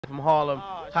from Harlem.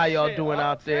 How y'all doing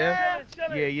out there?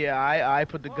 Yeah, I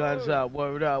put the guns up.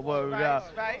 Word up, word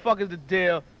up. Fuck is the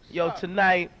deal? Yo,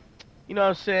 tonight, you know what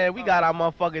I'm saying? We got our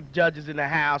motherfucking judges in the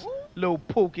house. Lil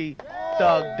Pookie,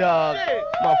 Doug,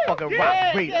 motherfucking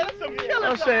Rock Reader. You know what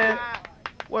I'm saying?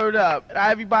 Word up.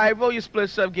 Everybody, roll your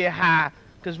splits up, get high.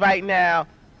 Cause right now,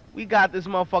 we got this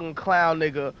motherfucking clown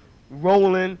nigga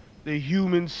rolling the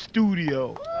human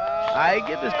studio. Alright,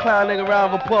 get this clown nigga a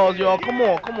round of applause, y'all. Come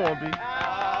on, B.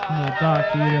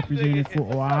 Dark representing for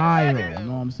Ohio, you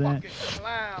know what I'm saying?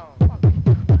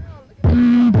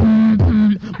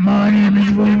 My name is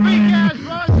Roman.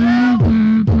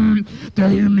 The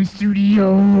human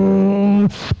studio.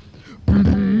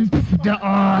 The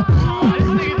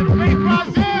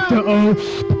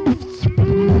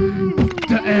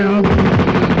L.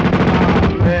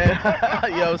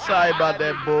 Man, yo, sorry about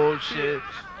that bullshit.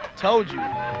 Told you.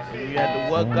 You had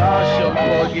to work God show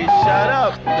before you get shot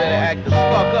up. You better act the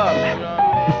fuck up, you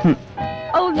know?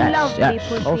 Oh, lovely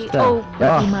pussy, oh,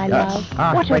 pretty, my love.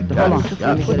 What a beautiful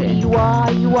pussy you are.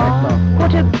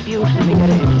 What a beautiful pussy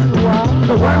you are.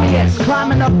 The wormiest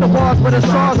climbing up the walls with a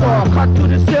sawzall. Cut through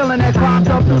the ceiling and climbed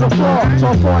up through the floor.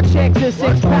 Saw 4 chicks and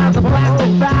 6 pounds of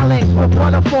plastic phallic with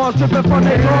waterfalls dripping from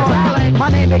their drawers. My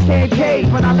name became Cage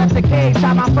when I left the cage.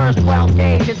 Shot my first 12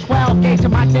 gauge and 12 gauge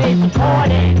of my days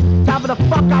recording. Time for the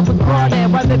fuck I was brought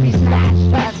in, whether it be snatch,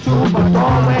 tattoos, or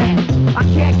doorway. I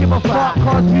can't give a fuck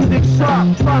cause music sucks.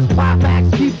 Plus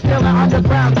buybacks keep stealing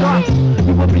underground ducks.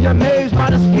 You will be amazed by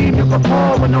the scheme you can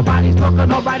pull when nobody's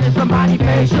looking or writing somebody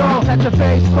facial. Let your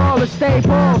face fall and stay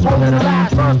balls, holding the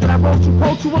last verse, but I wrote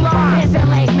you a line. It's a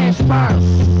late miss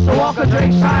first. So walk a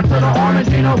drink shot to the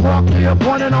Orangina, walk to your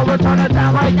point and I'll return it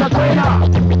down like a cleaner.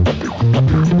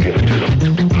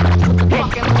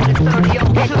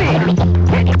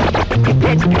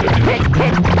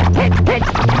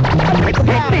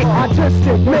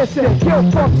 Artistic, missing,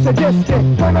 kill fuck sadistic.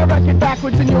 Turn my record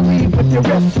backwards and you'll leave with your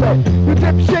wrist slit. You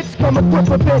dipshits come equipped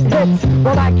with big hits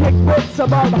while I kick wits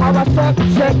about how I suck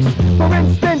chicks. For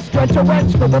instance, drench a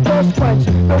wench for the first quench.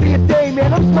 30 a day,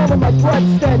 man, I'm smelling my blood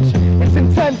stench. It's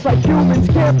intense like humans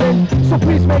camping, so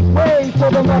please make way for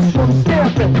the mushroom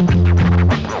stamping.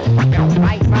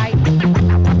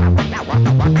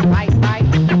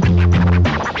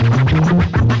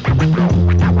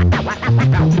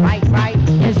 Right.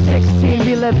 In 16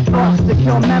 we live thoughts to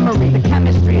kill memory. The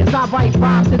chemistry is I write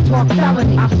rhymes and talk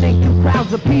felony. I think you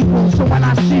crowds of people, so when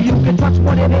I see you can touch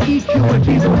whatever EQ and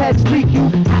diesel heads leak you.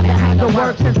 Haven't had to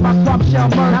work since my slump shell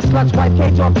burned. Now sluts wipe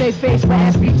cage off their face with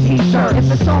SB t-shirts.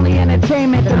 If it's only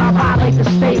entertainment, then I violate the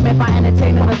statement by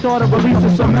entertaining the thought of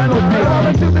releasing some mental pain.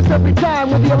 I do this every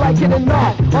time, whether you like it or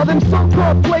not. All them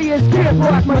so-called players can't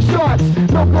block my shots.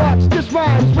 No blocks, just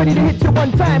rhymes, ready to hit you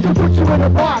one time to put you in a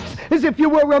box. As if you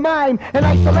were a mime and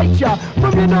isolate ya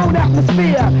from your known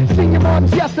atmosphere. Seen your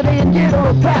moms yesterday and gave her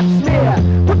a pap smear.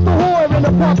 Put the whore in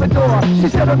a pompadour. She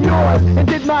said I'm yours and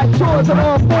did my chores on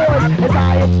all fours as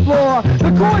I explore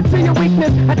the chords of your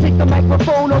weakness. I take the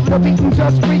microphone over the beat and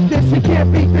just freak this. You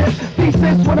can't beat this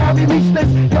thesis when I release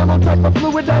this yellow type of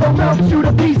fluid that'll melt you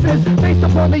to pieces. Based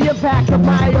upon the impact of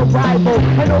my arrival,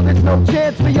 I know there's no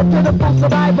chance for your pitiful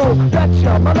survival.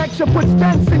 Betcha, my lecture puts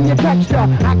dents in your texture.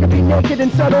 I could be naked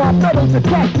and set off metal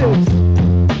detectives.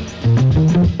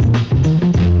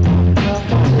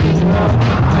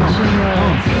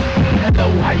 Hello,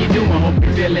 how you doing? Hope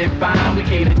you're feeling fine. We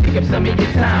came to take up some of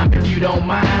your time, if you don't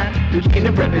mind. We came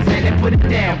to represent and put it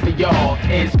down for y'all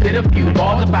and spit a few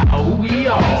balls about who we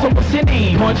are. So what's your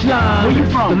name? Punchline. Where you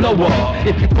from? The lower.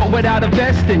 If you go without a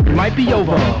vest, then you might be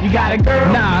over. You got a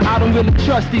girl? Nah, I don't really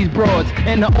trust these broads,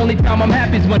 and the only time I'm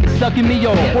happy is when they sucking me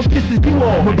off. What pisses you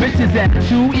off? When bitches act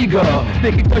too eager,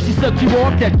 thinking cause she sucked you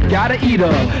off that you gotta eat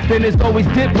her. Then there's always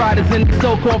dip riders and the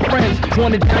so-called friends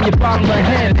wanna down your bottom of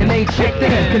hand and ain't checked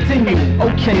in. Continue.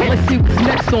 Okay, let's see what's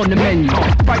next on the menu.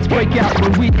 Fights break out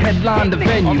when we headline the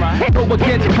venue. Go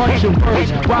against punching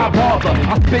words, Rob Harper.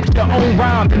 I spit your own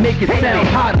rhyme to make it sound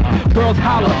hotter. Girls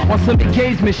holler on some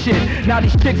engagement shit. Now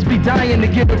these chicks be dying to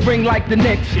get a ring like the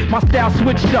Knicks. My style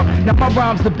switched up, now my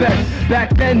rhyme's the best. Back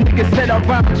then niggas said I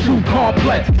rhymed too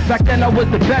complex. Back then I was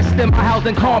the best in my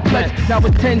housing complex. Now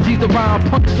it's 10 G's around,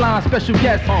 punchline, special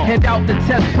guests. Hand out the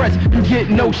test press, you get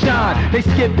no shine. They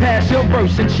skip past your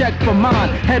verse and check for mine.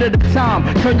 Head of the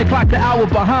time, turn your clock the hour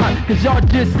behind. Cause y'all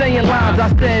just saying lines I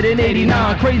said in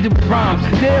 89. Crazy with rhymes,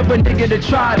 dare a nigga to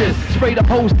try this. Spray the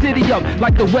whole city up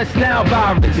like the West Nile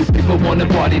virus. You people wanna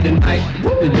party tonight,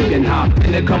 then you can hop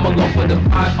in and come along for the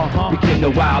ride. We came to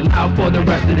wild out for the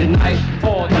rest of the night.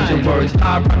 All your words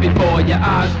live right before your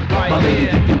eyes. My lady,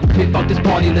 if you pick up this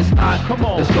party, let's start. Come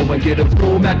on, let's go and get a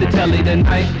room at the telly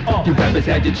tonight. You rappers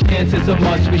had your chances, a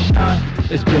must we shine.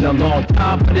 It's been a long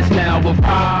time, but it's now a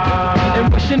vibe.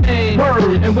 And what's your name?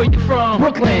 Word. And where you from?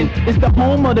 Brooklyn. It's the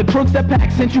home of the crooks that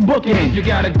pack sent you booking. You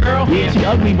got a girl? Yeah, she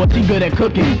ugly, but she good at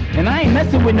cooking. And I ain't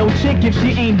messing with no chick if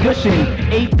she ain't gushing.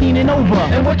 18 and over.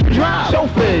 And what you drive?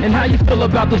 Chauffeured. And how you feel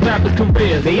about those rappers'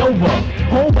 careers? They over.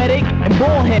 Poetic and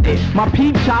ball-headed. My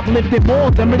peep chop lifted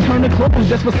balls and return the clothes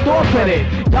just for store credit.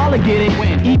 Y'all get it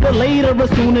when? Either later or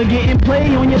sooner. Getting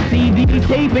play on your CD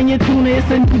tape and your tuner.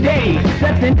 It's a new day.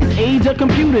 Stepped in this age of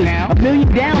computers. A million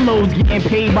downloads getting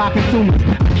paid by consumers.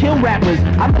 I kill rappers.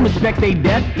 I don't respect they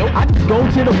death. Nope. I just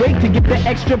go to the wake to get the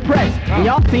extra press. And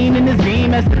y'all seen in this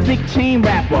game as the thick chain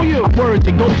rapper. I word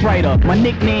to ghostwriter. My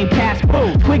nickname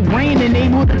Casper. Quick brain and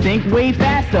able to think way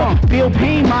faster. Feel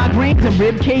pain, migraines, and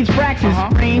rib cage fractures.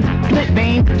 Sprains, slit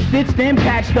veins, stitched and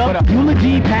patched up.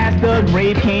 Eulogy pastor,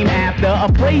 grave came after.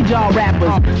 Afraid y'all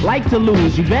rappers like to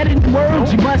lose. You bet in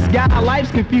words, you must got our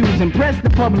lives confused. Impress the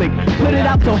public, put it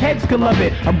out so heads can love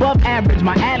it. Above average,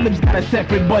 my ad-libs got a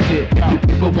separate budget.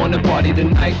 People wanna party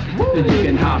tonight, then you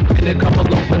can hop in and come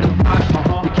along for the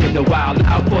ride. We came to wild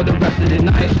out for the rest of the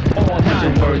night. All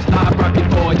your words live right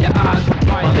before your eyes.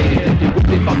 My lady, if you with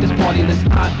me, fuck this party, let's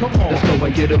start. Let's go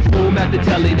and get a room at the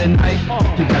telly tonight.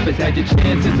 You rappers had your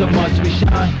chances, a must we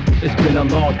shine. It's been a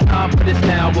long time, but it's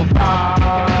now a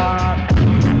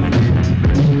vibe.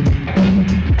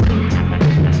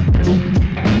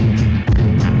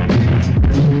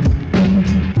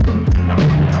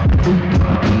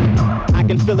 I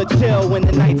can feel a chill when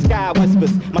the night sky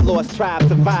whispers. My lost tribe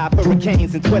survive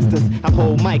hurricanes and twisters. I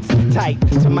hold mics tight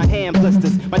to my hand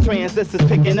blisters. My transistors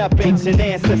picking up ancient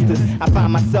ancestors. I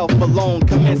find myself alone,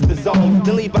 commence the zone,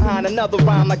 then leave behind another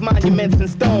rhyme like monuments in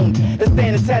stone. That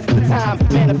stand the test of time,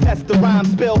 manifest the rhyme,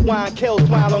 spill wine, kill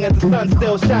swine long as the sun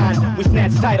still shines. We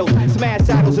snatch titles, smash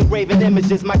idols, and graven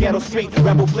images. My ghetto street,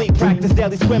 rebel fleet, practice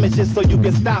daily scrimmages so you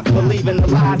can stop believing the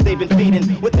lies they've been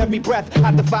feeding. With every breath,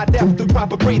 I defy death through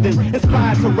proper breathing.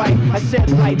 Inspired to write, I shed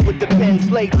light with the pen,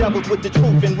 slay devils with the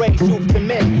truth and raise truth to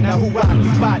men. Now who rock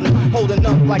the spotting, holding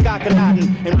up like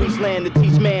Akhenaten, and reach land to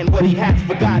teach man what he has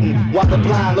forgotten. While the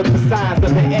blind look for signs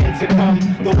of the end to come,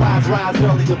 the wise rise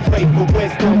early to pray for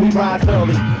wisdom. We rise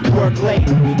early, work late,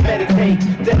 meditate,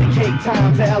 dedicate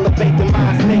time to elevate the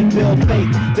mind state, build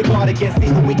faith to guard against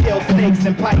evil. We kill snakes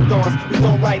and pythons. We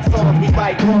don't write songs, we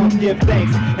write wrongs. Give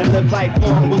thanks and live life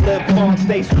long. We'll live long,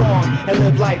 stay strong, and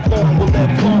live life long. We'll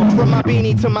live long. From my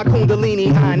beanie to my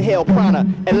kundalini, I inhale prana,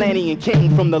 Atlantean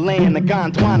king from the land of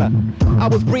Gondwana. I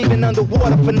was breathing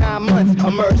underwater for 9 months,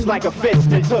 emerged like a fish,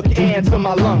 then took air into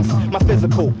my lungs. My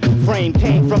physical frame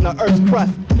came from the earth's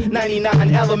crust.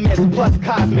 99 elements plus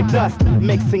cosmic dust,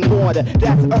 mixing water,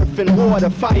 that's earth and water,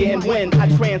 fire and wind. I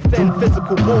transcend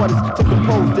physical borders to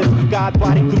compose this God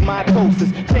body through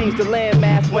mitosis. Change the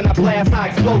landmass when I blast high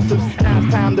explosives. Now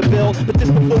it's time to build, but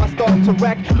just before I start to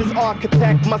wreck, this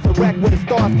architect must erect where the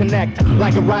stars connect,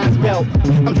 like a rhymes belt.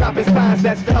 I'm dropping signs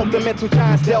that's felt, the mental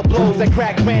giants dealt blows that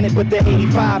crack granite with the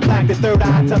 85 black, the third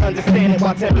eye to understand it,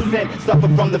 while 10% suffer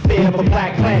from the fear of a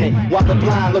black planet. While the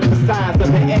blind look for signs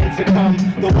of the end to come,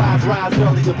 the wise rise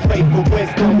early to pray for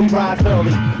wisdom. We rise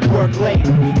early, work late,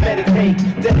 meditate,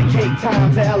 dedicate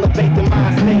time to elevate the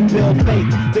mind state, build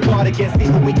faith to guard against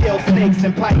evil. We kill snakes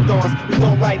and pythons. We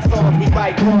don't write songs, we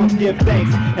write wrongs. Give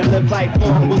thanks and live life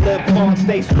long. We'll live long,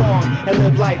 stay strong, and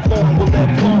live life long. We'll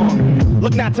live long.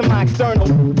 Look not to my external,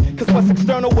 cause what's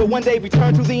external will one day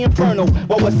return to the infernal.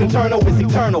 While what's internal is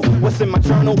eternal. What's in my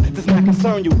journal does not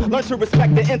concern you. Learn to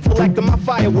respect the intellect or my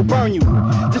fire will burn you.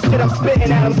 This shit I'm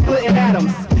spitting at, I'm splitting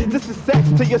atoms. This is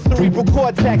sex to your cerebral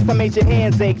cortex. I made your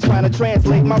hands ache trying to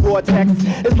translate my raw text.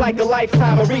 It's like a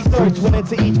lifetime of research went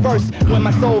into each verse. When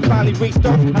my soul finally reached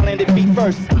earth, I landed feet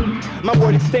first. My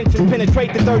word extension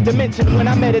penetrate the third dimension. When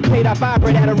I meditate, I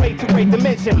vibrate at a rate to great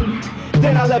dimension.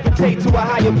 Then I levitate to a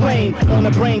higher plane, on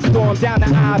a brainstorm down the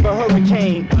eye of a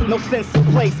hurricane. No sense of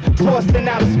place, tossed in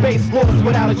outer space, lost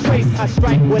without a trace. I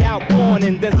strike without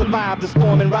warning, then survive the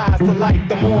storm and rise to light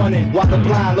the morning. While the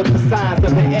blind look for signs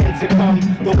of the end to come,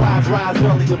 the wise rise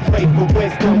early to pray for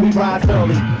wisdom. We rise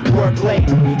early, work late,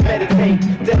 meditate,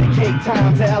 dedicate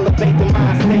time to elevate the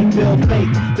mind state, build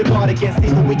faith to guard against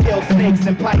evil. We kill snakes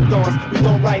and pythons. We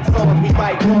don't write songs, we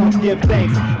write wrongs. Give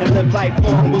thanks and live life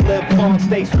long. We'll live long,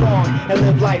 stay strong, and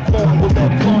live life long, we'll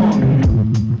live long.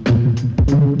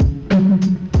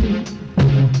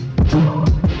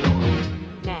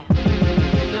 Now,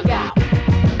 look out.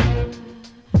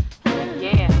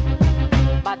 Yeah,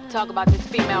 about to talk about this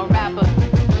female rapper.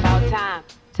 About time.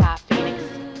 Top Phoenix.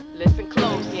 Listen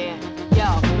close, yeah.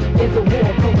 Yo. There's a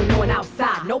war going on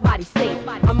outside, nobody's safe.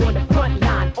 I'm on the front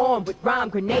line, armed with rhyme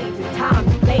grenades. It's time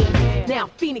to blaze. Now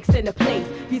Phoenix in the place.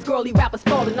 These girly rappers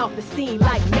falling off the scene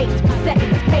like mates. We setting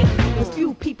the pace. Those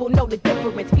few people know the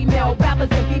difference. Female rappers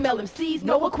and female MCs,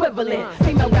 no equivalent.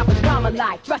 Female rappers rhyme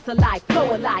alike, dress alike,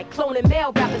 flow alike. Cloning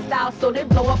male rapper style so they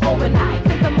blow up overnight.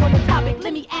 Since I'm on the topic,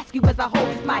 let me ask you as I hold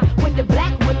this mic. When the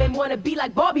black women wanna be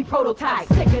like Barbie prototypes,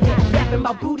 sick of them rapping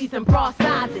about booties and bra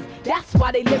sizes. That's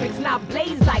why they lyrics now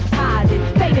blaze like ties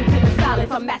and fade into the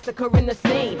silence. I'm massacring the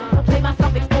scene. I play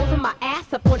myself exposing my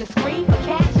ass up on the screen for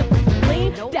cash or for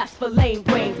spleen. That's for lame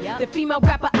brains. The female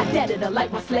rapper, I deaded her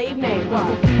like my slave name.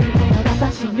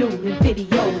 She knew in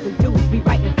videos and dudes be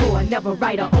writing for her, never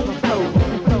write her own flows.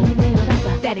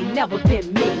 That ain't never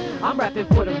been me. I'm rapping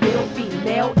for the real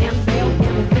female MC.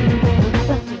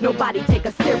 Nobody take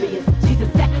her serious. She's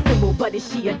a sex symbol, but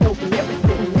is she a dope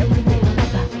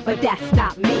lyricist? But that's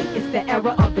not me. It's the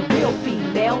era of the real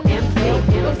female MC.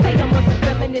 Don't say I'm a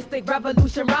feministic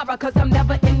revolution rara, cause I'm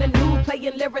never in the nude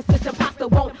playing lyricist. Imposter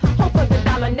won't hope for the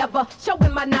dollar, never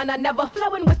showing my nana, never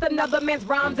flowing with another man's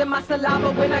rhymes and my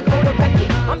saliva when I go to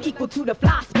record. I'm equal to the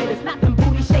fly spitters, not them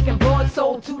booty shaking broad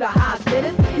soul to the high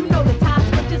spitters. You know the tie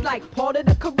scriptures like part of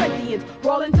the Corinthians.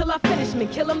 Roll until I finish me,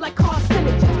 kill them like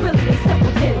carcinogens. Really, they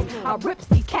simpletons. I rips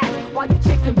these cats while you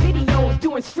chicks in videos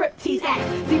doing striptease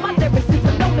acts. See my lyricists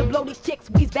are known to blow these chicks.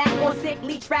 We's back on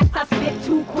sickly tracks. I spit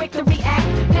too quick to react.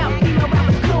 Now female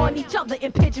rappers clawing each other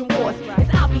in pigeon wars.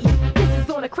 It's obvious this is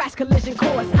on a crash collision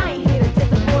course. I ain't here to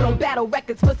disappoint on battle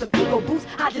records for some ego boost.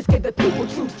 I just give the people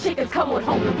truth. Chickens come on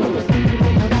home to roost.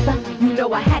 You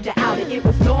know I had to out it. It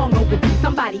was long overdue.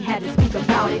 Somebody had to speak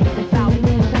about it.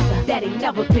 That ain't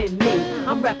never been me.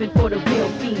 I'm repping for the real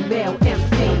female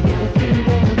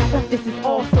MC. This is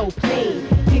all so plain.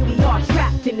 Here we are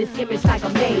trapped in this image like a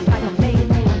maid.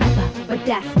 But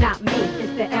that's not me.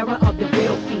 It's the era of the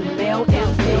real female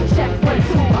MC. Check 1,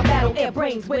 2. I battle air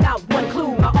brains without one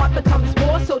clue. My art becomes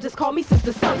war, so just call me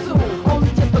Sister Sun Tzu. Only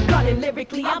just begun and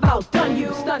lyrically I've outdone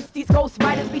you. Stunts these ghost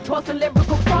writers be tossing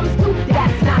lyrical crumbs too.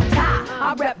 That's not tie.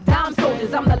 I rep dime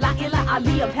soldiers. I'm the La'ila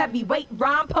Ali of heavyweight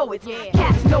rhyme poets.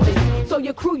 Cats notice. So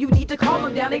your crew, you need to calm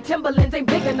them down. They Timberlands ain't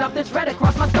big enough to tread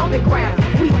across my stomping ground.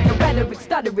 We the rhetoric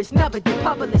stutterish, never get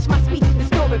published. My speech is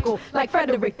historical, like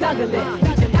Frederick Douglass.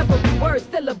 Each and every word,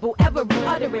 syllable, every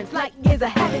utterance, like years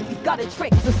ahead of these gutter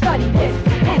tricks. So study this,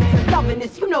 hence is loving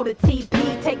this. You know the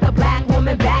TP. Take the black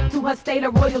woman back to her state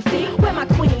of royalty. Where my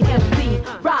queen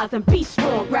MCs rise and be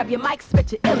strong. Grab your mic,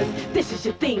 spit your illest. This is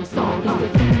your theme song.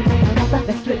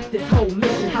 Let's flip this whole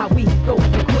mission. How we go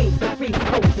from queens to free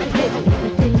hoes and pigeons.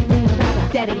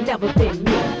 That ain't never been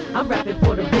me. I'm rapping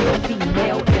for the real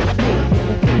female MC.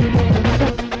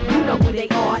 You know who they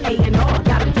are, A&R.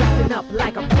 Got them dressing up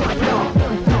like a porn star.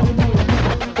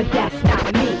 But that's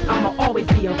not me. I'ma always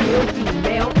be a real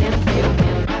female MC.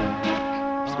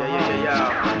 Yeah.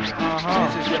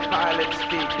 This is your pilot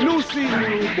speaking. New season,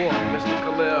 rude boy. Mr.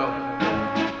 Khalil,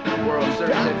 World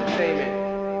Search Entertainment.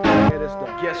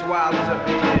 Guess Wild is up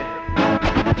here.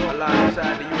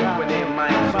 Alongside the youth when they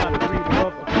mic.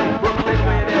 Brooklyn,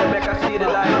 where you there? Make I see the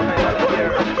light.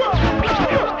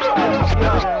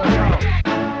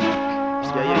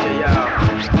 Yeah.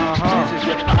 This is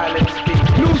your pilot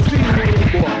speaking. New season,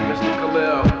 rude boy. Mr.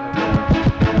 Khalil,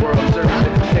 World Search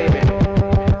Entertainment.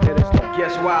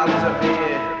 Guess Wild is up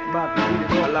here.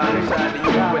 Alongside the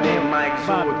youth when they mic.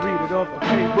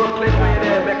 Brooklyn, where you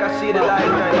there? Make I see the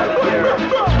light.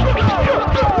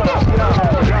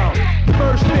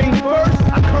 First thing first,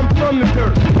 I come from the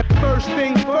dirt. First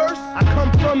thing first, I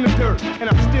come from the dirt. And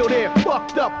I'm still there,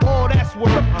 fucked up, all that's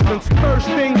worth. Since first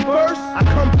thing first, I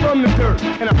come from the dirt.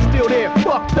 And I'm still there,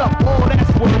 fucked up, all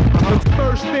that's worth. Since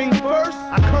first thing first,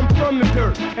 I come from the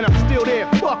dirt. And I'm still there,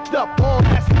 fucked up, all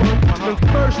that's worth. Since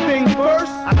first thing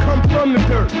first, I come from the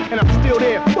dirt. And I'm still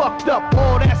there, fucked up,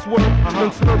 all that's worth.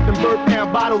 Since slurped and burped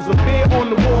down bottles of beer on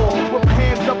the wall. With my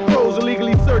hands up froze,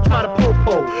 illegally searched by the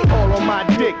popo. All on my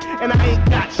dick, and I ain't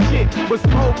got shit. But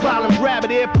some whole problems,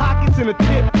 rabbit air pockets and a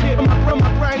tip. From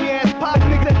my grimy ass pocket,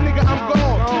 nigga, I'm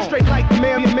gone. Straight like the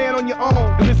man on your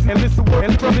own. And listen word,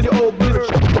 and from your old bird.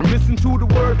 Listen to the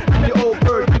word, your old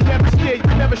bird. You never scared,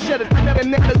 you never shed a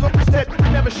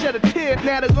never shed a tear.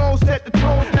 Now the gon' set the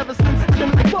tone. Never since I've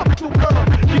been like, fuck the world.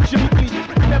 Get your money,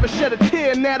 never shed a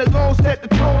tear. Now the gon' set the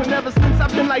tone. Never since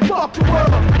I've been like, fuck the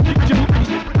world. Get your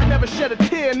money, never shed a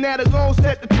tear. and that alone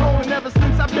set the tone. And ever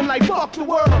since I've been like, fuck the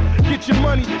world. Get your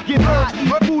money, get high,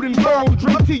 eat food and burn.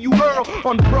 Drink till you hurl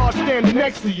on the broad standing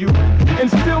next to you. And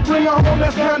still bring her home,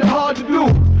 that's kinda hard to do.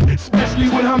 Especially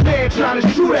when I'm there trying to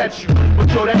shoot at you. But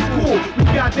yo, that's cool, we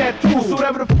got that too. So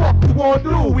whatever the fuck you want to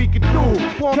do, we can do.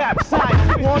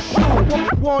 Capsize, want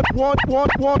shoot.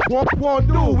 Want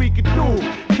do, we can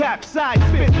do. Capsize,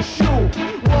 fit the shoe.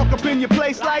 Walk up in your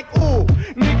place like, ooh.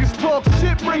 Niggas talk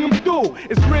shit, bring them through.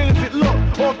 As real as it look,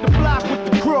 off the block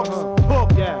with the crooks.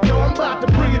 Hook, yo, I'm about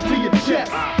to bring it to your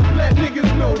chest. Let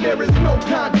niggas know there is no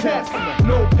contest.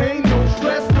 No pain, no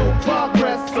stress, no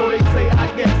progress. So they say,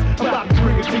 I guess, I'm about to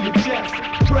bring it to your chest.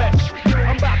 Fresh,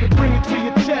 I'm about to bring it to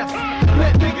your chest.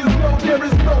 Let niggas know there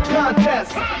is no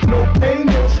contest. No pain,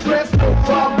 no stress, no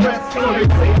progress. So they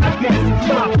say, I guess,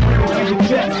 I'm about to bring it to your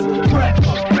chest. Fresh.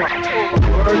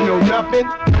 Word, no nothing,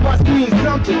 must mean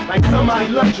something. Like somebody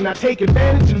lunching, I take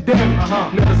advantage and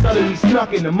damage. Never suddenly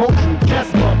snuck in emotional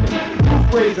chest bumping.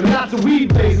 Roof raising, lots of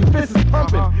weed blazing, fists is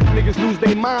pumping. Niggas lose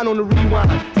their mind on the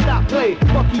rewind. Stop play,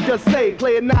 fuck you just say.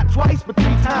 Play it not twice, but 3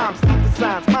 times. Keep the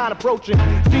signs, mind approaching.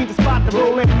 Seen the spot to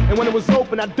roll in, and when it was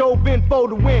open, I dove in for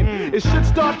the win. It should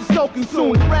start to soaking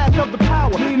soon. The wrath of the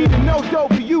power. Need to know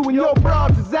dope for you and your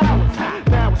broads is ours.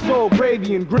 Now it's all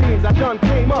gravy and greens. I done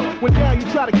came up. When down, you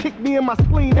try to kick me in my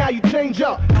spleen. Now you change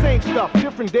up. Same stuff,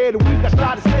 different day of the week. I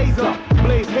try to stays up.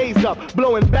 Blaze haze up,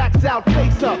 blowing backs out,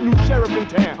 face up. New sheriff in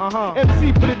town.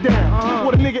 MC put it down.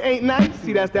 What a nigga ain't nice.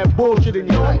 See, that's that bullshit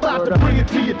again. I'm about to bring it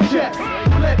to your chest.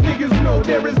 Let niggas know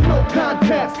there is no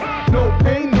contest. No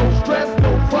pain, no stress,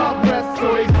 no progress.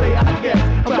 So they say, I guess,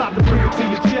 I'm about to bring it to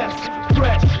your chest.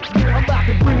 Fresh, I'm about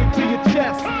to bring it to your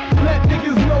chest. Let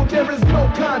niggas know there is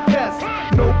no contest.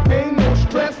 No pain, no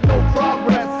stress, no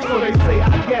progress. So they say,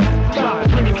 I guess, I'm about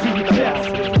to bring it to your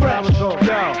chest. Fresh,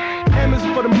 M is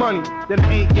for the money that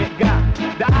I ain't yet got.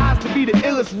 The eyes to be the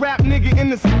illest rap nigga in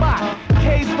the spot.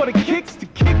 K's for the kicks to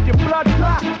kick your blood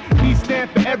clot. B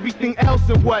stand for everything else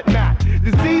and whatnot.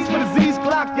 The Z's for the Z's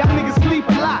clock, y'all niggas sleep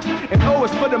a lot. And O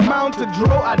is for the mount to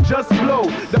draw, I just blow.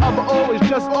 The other O is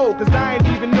just O, cause I ain't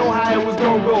even know how it was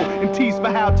gonna go. And T's for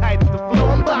how tight is the flow.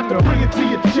 I'm about to bring it to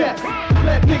your chest.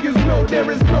 Let niggas know there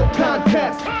is no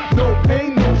contest. No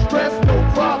pain, no stress, no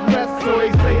progress. So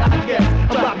they say, I guess,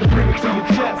 I'm about to bring it to your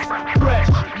chest. Fresh,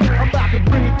 I'm about to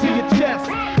bring it to your chest.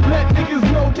 Let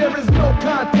niggas know there is no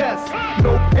contest.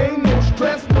 No pain, no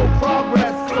stress, no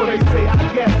progress. So they say,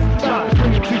 I guess, I'm about to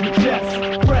bring it to your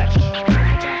chest. Fresh.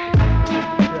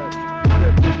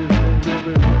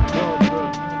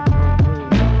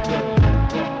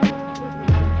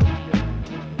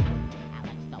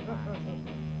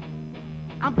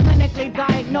 I'm clinically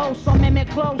diagnosed, so mimic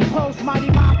close post. Mighty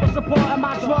mind for supporting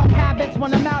my drug habits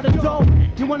when I'm out of dope.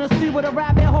 You wanna see where the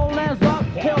rabbit hole ends up?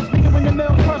 Hills speaking in the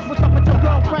middle first, what's up with your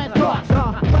girlfriend's drugs?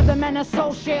 Weathermen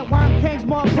associate, worm kings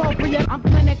more appropriate. I'm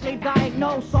clinically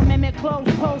diagnosed, so mimic close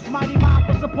post. Mighty mind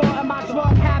for supporting my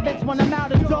drug habits when I'm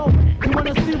out of dope. You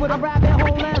wanna see where the rabbit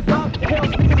hole ends up?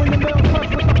 Hills speaking in the middle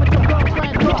first, what's up with your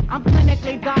girlfriend's drugs? I'm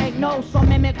clinically diagnosed, so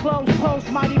mimic close post.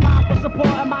 Mighty mind for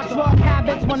supporting my drug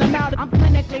habits when I'm out of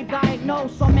clinically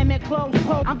diagnosed, so mimic close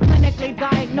post. I'm clinically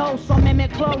diagnosed, so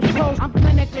mimic close post. I'm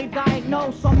clinically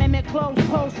diagnosed, so mimic close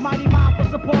post. Mighty mind for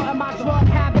supporting my drug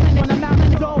habits when I'm out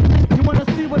of dope. You wanna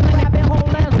see where the rabbit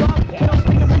hole ends up? Don't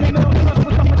think of in the middle, trust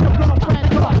what's up with your girlfriend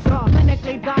drugs.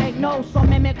 Clinically diagnosed, so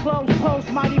mimic close post.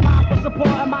 Mighty mind for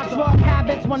supporting my drug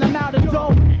habits when I'm out of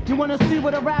dope. You wanna see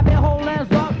where the rabbit hole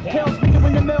ends up? Hills speaking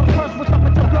in the middle, first what's up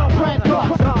with your girlfriend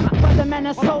drugs. Weathermen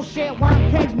associate,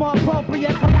 worm kings more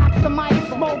appropriate. Collapse the mic,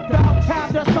 smoked out,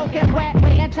 powder soaking wet.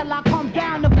 Wait until I come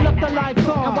down to flip the lights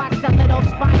on. And watch the little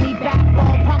spiny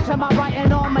backbone puncture my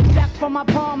writing on my check from my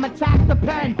palm, attack the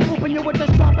pen. Open you with the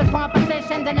sharpest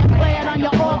composition, then it play it on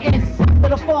your organs.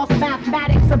 With a false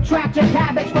mathematics, subtract your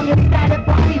cabbage from your scattered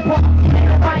body parts.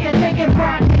 By your thinking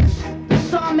practice. The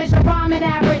sum is your rhyming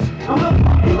average.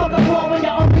 You looking for when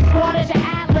your only squad is your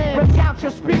ad-lib. Rips out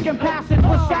your speaking passage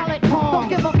with salad corn. Don't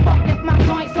give a fuck if my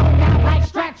joints don't out like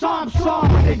Stretch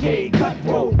Armstrong. Renegade,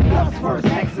 cutthroat, plus first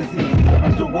ecstasy.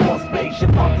 Into wall space,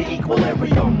 your funky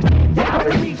equilibrium. Down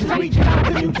it reaches, reaching out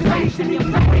to mutation,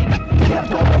 music weak.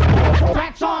 Left over,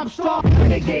 Stretch Armstrong.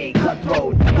 Renegade,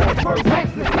 cutthroat, plus first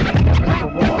ecstasy. Into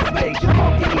wall space, your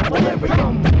funky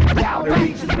equilibrium. Down it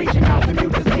reaches, reaching out to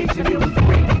mutation, music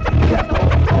weak. Left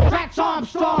over, Stretch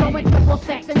Armstrong. Going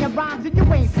 666 in your rhymes and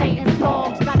you ain't Satan's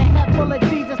dogs. Got a head full of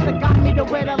Jesus that got me to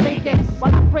where the leak is.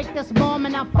 While I break this bomb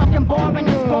and I'm fucking boring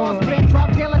as balls. Been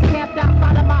drug dealers camped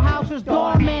outside of my house is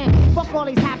dormant. Fuck all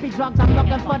these happy drugs, I'm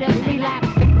looking for this relapse.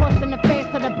 Pushed in the face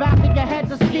to the back of your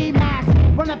head's a ski mask.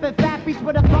 Run up in fat beats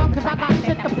with a gun cause I got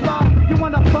shit to plug. You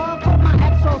wanna bug? Put my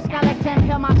X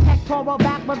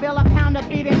rock, reveal a counter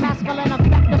beating, masculine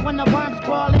effective when the worms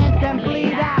crawl in, then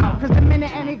bleed out. Cause the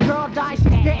minute any girl dies,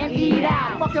 she's getting eat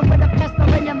out. Fucking with a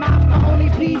pistol in your mouth, the only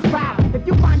peace route. If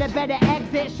you find a better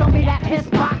exit, show me that piss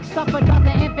box. Stuff a dozen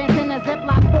infants in a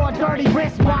ziplock for a dirty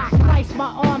wristwatch. Slice my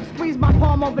arm, squeeze my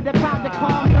palm over the crowd to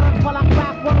calm nerves while I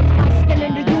craft words, my skin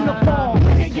in the uniform.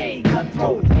 Renegade,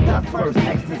 cutthroat, dust first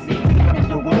ecstasy. Stepping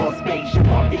through raw spaceship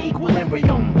off the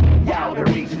equilibrium. The outer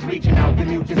regions reaching out the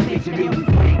mutant station, mutant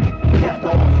freak. Left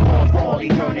arms cause for all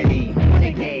eternity.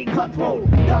 Renegade, cutthroat,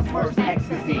 dust first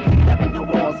ecstasy. Stepping through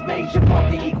raw spaceship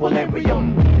off the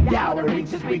equilibrium. The outer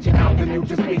regions reaching out the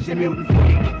mutant station, mutant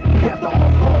freak. Left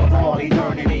arms cause for all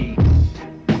eternity.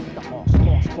 The horse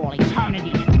calls for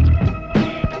eternity.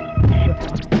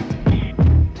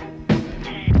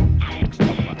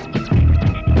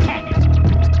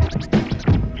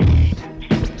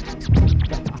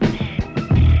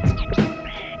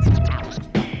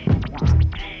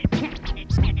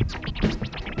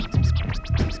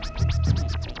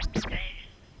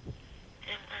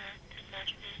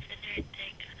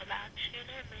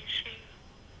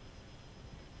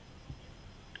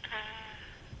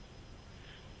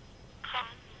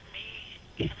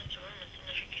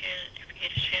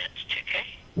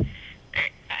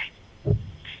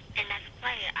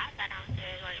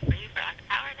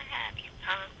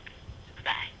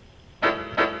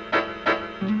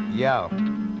 Yo.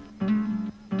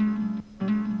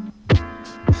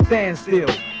 Stand still.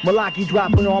 Malaki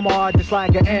dropping on my heart just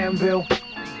like an anvil.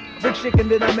 The chicken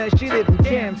that I met, she live in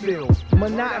Canfield.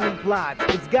 Monotony plots,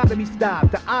 it's gotta be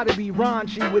stopped. The ought to be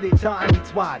raunchy with it, tiny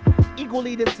twat.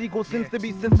 Equally the sequel seems to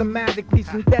be systematically,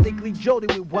 synthetically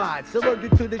jolted with wads.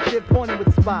 Allergic to the shit pointed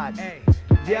with spots.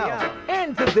 Yo,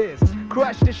 into this.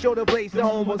 Crush the shoulder blades, the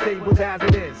homo tables as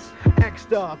it is.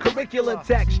 Extra curricular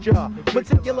texture,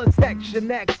 particular section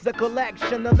next, a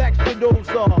collection of extra dose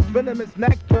of venomous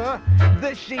nectar.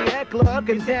 The she heckler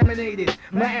contaminated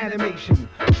my animation,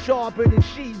 sharper than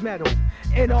sheet metal.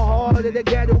 In the heart of the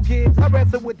ghetto kids, I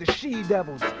wrestle with the she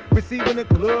devils, receiving a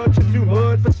clutch and too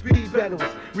much for speed pedals,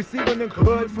 receiving a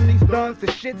clutch from these stunts,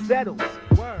 the shit settles.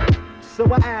 So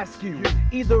I ask you,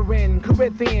 either in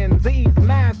Corinthians or either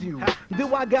Matthew,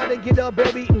 do I gotta get up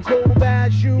baby and cold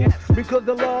bad shoes? Because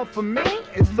the love for me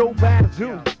is so bad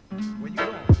too. Where you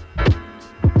going?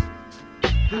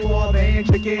 Through all the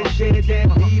intricate shit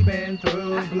that we've been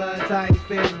through, blood tight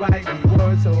fit right, we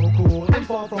were so cool and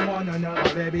fall from one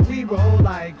another, baby, we roll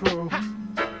like crew.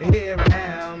 Here I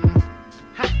am.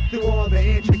 Through all the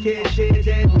intricate shit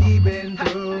that we've been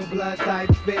through, blood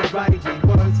type fit right, we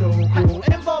were so cool.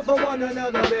 And fall for one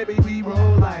another, baby, we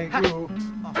roll like crew.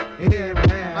 Here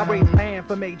I am. I raise my hand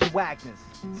for major whackness.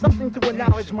 Something to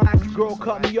acknowledge my ex-girl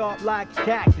cut me off like a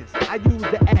cactus. I used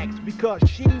the X because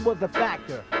she was a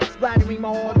factor, splattering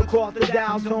my heart across the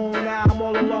dial tone. Now I'm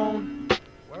all alone.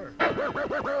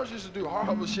 Girls used to do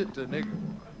horrible shit to niggas.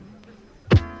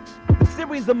 The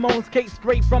series of moans came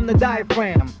straight from the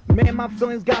diaphragm. Man, my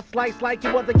feelings got sliced like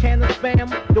it was a can of Spam.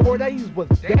 The word I used was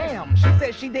damn. She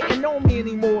said she didn't know me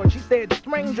anymore. She said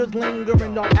strangers linger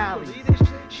in our alleys.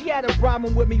 She had a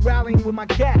problem with me rallying with my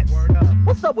cats.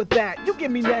 What's up with that? You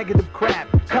give me negative crap.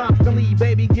 Constantly,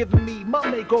 baby, giving me my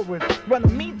makeovers,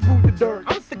 running me through the dirt.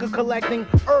 I'm sick of collecting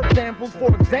herb samples,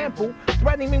 for example.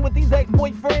 Threatening me with these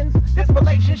ex-boyfriends. This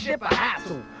relationship a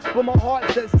hassle. But my heart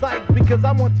says psych because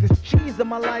I want this cheese in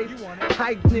my life.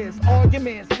 Hypeness,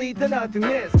 arguments lead to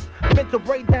nothingness. Mental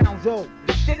breakdowns, yo.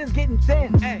 The shit is getting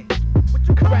tense. Hey, what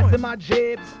you caressing my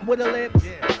jibs with her lips?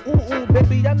 Ooh, ooh,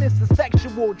 baby, I miss the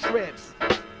sexual trips.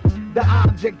 The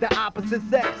object, the opposite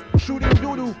sex, shooting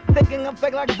doodoo, taking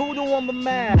effect like voodoo on the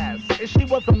mask. If she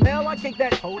was a male, I kick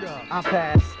that. Hold up, I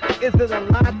pass. Is it a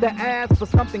lot to ask for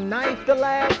something nice to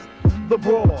last? The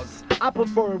bras, I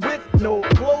prefer with no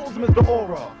clothes, Mr.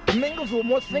 Aura. Mingles with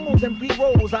more singles than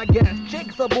P-rolls, I guess.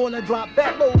 Chicks are born to drop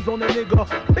fat loads on a nigga.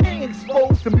 Being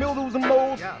exposed to mildews and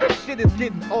molds, that shit is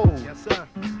getting old. Yes, sir.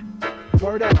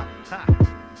 Word out.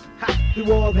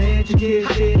 Through all the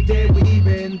intricate shit that we've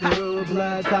been through,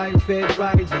 blood type fit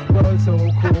right, we were so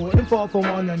cool. And fall for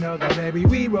one another, baby,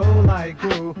 we roll like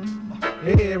crew.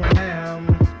 Here I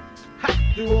am.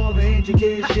 Through all the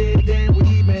intricate shit that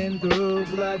we've been through,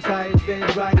 blood type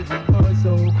fit right, we were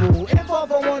so cool. And fall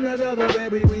for one another,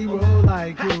 baby, we roll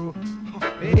like crew.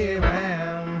 Here I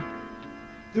am.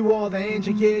 Through all the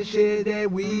intricate shit that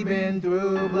we've been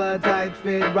through, blood type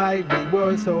fit right, we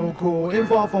were so cool. And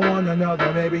fall for one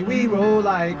another, baby, we roll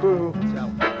like crew.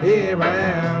 Here I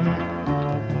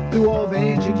am. Through all the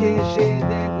intricate shit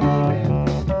that we've been.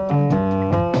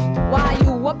 Why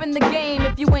you up in the game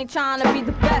if you ain't trying to be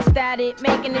the best at it,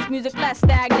 making this music less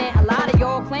stagnant. A lot of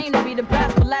y'all claim to be the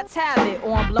best, but let's have it.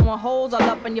 Or I'm blowing holes all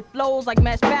up in your flows like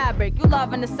mesh fabric. You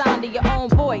loving the sound of your own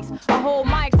voice. I hold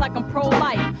mics like I'm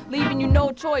pro-life, leaving you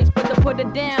no choice but to put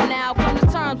it down now. Come to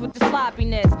terms with your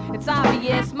sloppiness. It's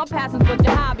obvious, my passion's what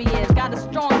your hobby is. Got a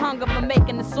strong hunger for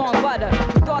making the song butter.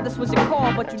 You thought this was your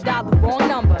call, but you dialed the wrong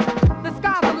number. The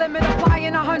sky's the limit,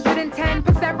 applying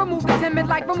 110%. Remove the timid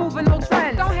like removing old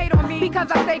trends. Don't hate on me, because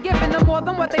I stay giving them more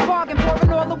than what they bargained for.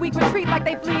 And all the weak retreat like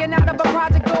they fleeing out of a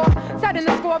project door. Setting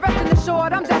the score, resting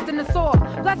assured, I'm destined to soar.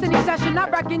 Blessing each session, I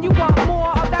reckon you want more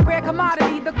of that rare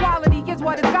commodity. The quality is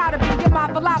what it's gotta be. And my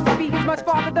philosophy is much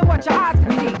farther than what your eyes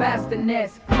can see. We the best in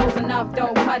this, close enough,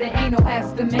 don't cut it, ain't no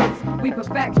estimates. We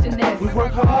perfectionists. We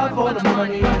work hard for the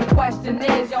money. But the question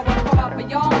is, y'all work hard for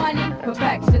your money?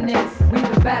 Perfectionists. We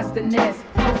the best in this,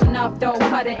 close enough, don't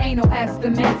cut it, ain't no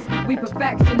estimates. We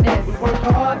perfectionists. We work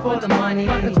hard for the money.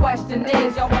 But the question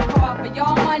is, y'all work hard for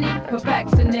your money?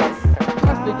 Perfectionists.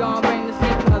 First we gon' bring the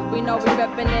sick, cause we know we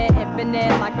rippin' it,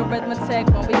 infinite, like arithmetic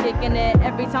when we kicking it.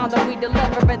 Every time that we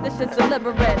deliver it, this shit's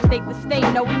deliberate. State to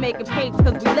state, know we making papes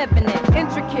cause we living it.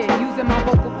 Intricate, using my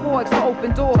vocal cords to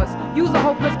open doors. Use a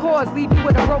hopeless cause, leave you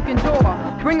with a broken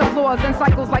jaw. Bring applause in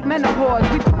cycles like menopause.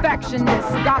 We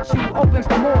perfectionists, got you open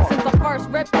for more. Since I first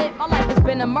ripped it, my life has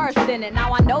been immersed in it.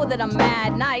 Now I know that I'm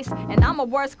mad nice, and I'm a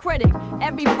worst critic.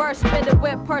 Every verse spitted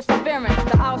with perseverance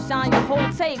to outshine your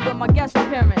whole tape with my guest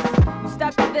appearance. You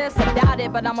step to this, I doubt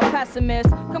it, but I'm a pessimist.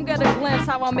 Come get a glimpse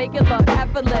how I make it look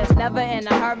effortless. Never in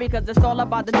a hurry, cause it's all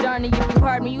about the journey. If you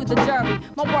heard me, you the jury.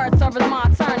 My word serve as my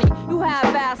attorney. You have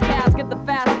fast cash, get the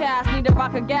fast cash. Need to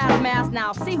rock a gas mask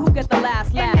now. See who get the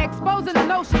last laugh. In exposing the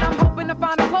notion, I'm hoping to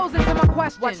find a closing to my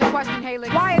question. What's your question, Haley?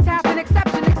 Why is half an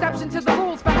exception? Exception to the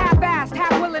rules for half-assed,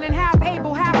 half willing and half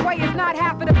able. Halfway is not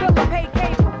half of the bill of paid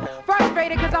cable.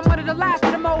 Frustrated cause I'm one of the last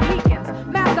of the Mohicans.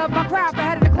 Master of my craft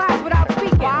ahead of the class without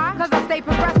speaking. Why? Cause I stay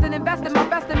progressing, invest in my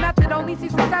best in method. Only see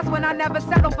success when I never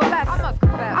settle for less. I must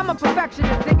confess, I'm a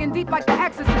perfectionist, digging deep like the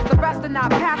exorcist. The rest are not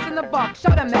passing the buck,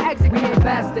 show them the exit. We the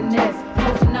best in this,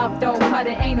 close enough, don't cut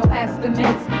it, ain't no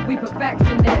estimates. We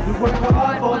perfectionists. We work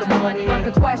hard for the money.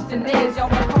 But the question is, y'all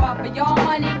work hard for your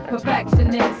money?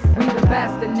 Perfectionists. We the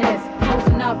best in this, close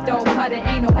enough, don't cut it,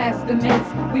 ain't no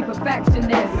estimates. We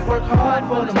perfectionists. We work hard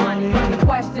for the money. But the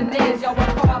question is, y'all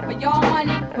work hard for your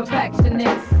money?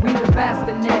 Perfectionists. We the best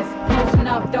in this, close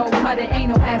enough, don't cut it,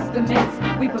 ain't no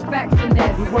estimates. We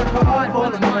perfectionists. We work hard for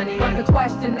the money. But the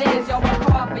question is, y'all work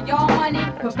hard for your money?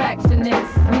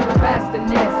 Perfectionists. We the best in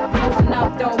this, close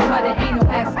enough, don't cut it, ain't no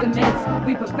estimates.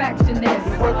 We perfectionists.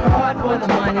 We work hard for the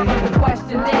money. But the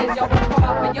question is, y'all work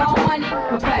hard for your money?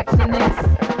 Perfectionists.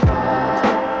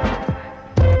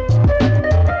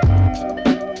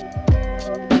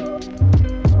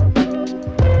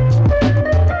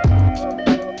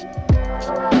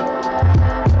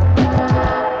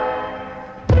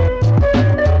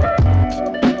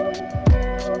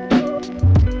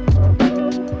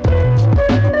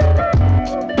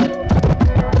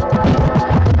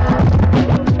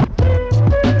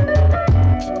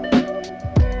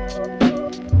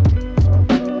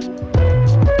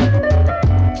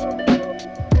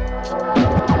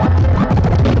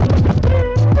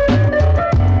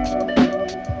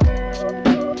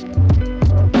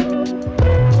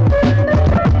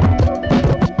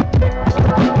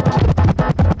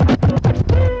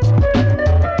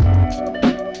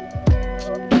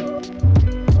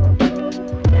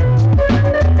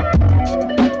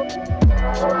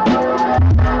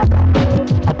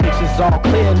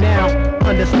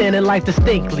 Life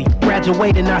distinctly,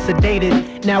 graduated, not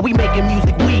sedated. Now we making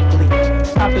music weekly.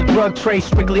 Stop the drug trade,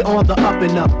 strictly on the up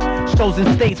and up. Shows in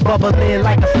states bubbling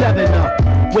like a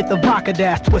 7-Up. With the vodka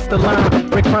dash, twist the line.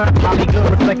 Brick crime,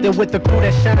 polygon reflected with the crew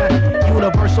that shine.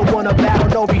 Universal wanna battle,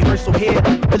 no rehearsal here.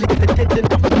 Release the tension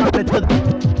off the moment to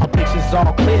the. Our picture's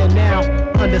all clear now.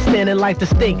 Understanding life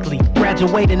distinctly,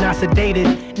 graduated, not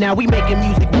sedated. Now we making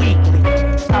music weekly.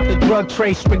 Stop the drug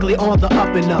trade, strictly on the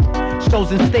up and up.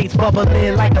 Shows in states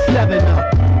bubbling like a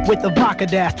 7-Up. With the vodka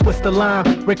dash, twist the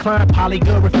line. Recline,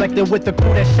 polygon reflected with the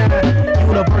crew that shine.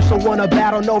 Universal wanna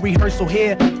battle, no rehearsal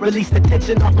here. Release the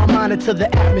tension off my mind into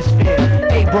the atmosphere.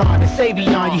 Abron and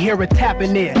Savion, you hear it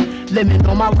tapping there. Lemon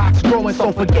on my locks growing,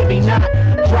 so forgive me not.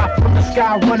 Drop from the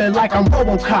sky running like I'm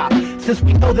Robocop.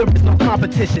 since we know there is no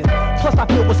competition. Plus I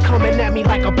feel what's coming at me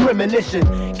like a premonition.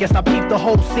 Guess I peeped the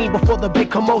whole scene before the big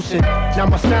commotion. Now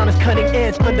my sound is cutting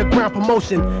edge, underground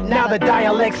promotion. Now the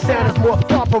dialect sound is more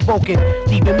thought-provoking.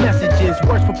 Leaving messages,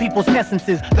 words for people's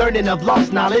essences. Learning of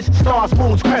lost knowledge, stars,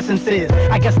 moons, crescents.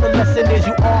 I guess the lesson is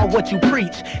you are what you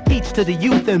preach. Teach to the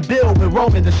youth and build with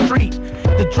roaming the street.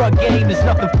 The drug game is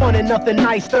nothing fun and nothing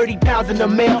nice. 30 pounds in the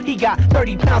mail, he got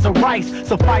 30 pounds of rice.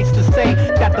 Suffice to say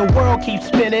that the world keeps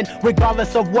spinning,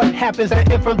 regardless of what happens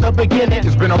at it from the beginning.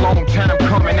 It's been a long time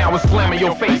coming, now it's slamming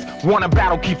your face. Won a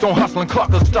battle, keeps on hustling,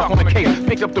 cluckers stuck on the case.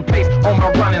 Pick up the pace on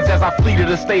my runnings as I flee to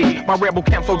the stage. My rebel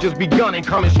camp soldiers be gunning,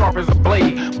 coming sharp as a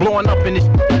blade. Blowing up in it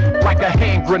like a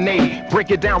hand grenade.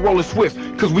 Break it down, roll it swift,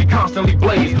 cause we constantly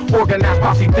blaze. Organized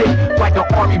posse thick, like an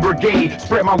army brigade.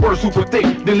 Spread my words super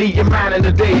thick, delete your mind in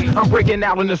the days. I'm breaking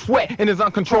out in the sweat in his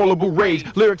uncontrollable rage.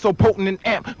 Lyrics so potent and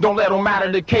amp, don't let them out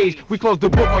of the cage. We close the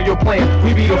book on your plan,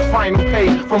 we be the final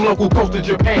page. From local coast to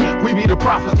Japan, we be the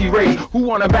prophecy raised. Who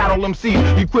wanna battle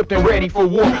MCs, equipped and ready for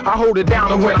war? I hold it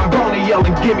down and when I'm gonna yell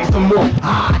and give me some more.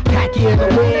 Attack you in the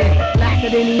wind, blacker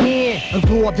than the end.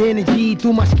 Absorb energy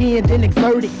through my skin, then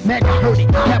exert it. Mega hurt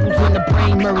it, devils in the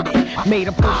brain murdered. Made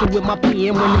a potion with my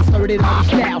pen when inserted, all the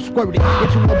style squirted.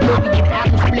 Into oblivion,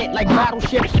 apple split like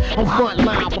battleships. On front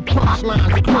line for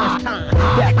punchlines, it's crunch time.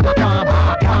 That's the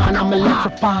time, I'm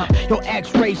electrifying. Your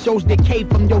x-ray shows decay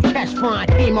from your chest fine.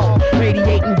 Chemo,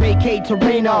 radiating vacate to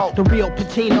Reno. The real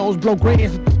Patinos blow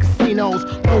grands at the casinos.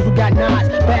 Those who got knives,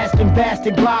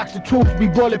 bastard Glocks. The troops be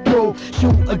bulletproof,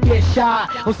 shoot or get shot.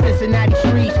 On Cincinnati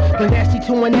streets, the nasty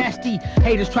to a nasty.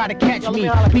 Haters try to catch me,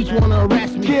 beach wanna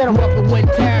arrest me. Grew up in wind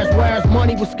tears, whereas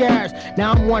money was scarce.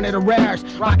 Now I'm one of the rares,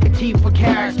 rockin' teeth for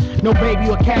carrots. No baby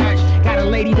or carriage, got a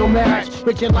lady, no marriage.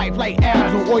 Rich in life like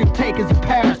heirs or oil takers in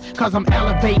Paris. Cause I'm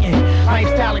elevating,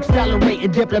 lifestyle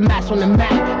accelerating. Diplomats on the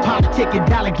map, politicking,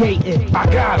 delegating.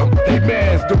 I got them, they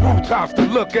mans, the rooftops, the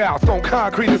lookouts. On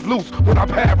concrete is loose, when I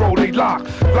pad roll they lock.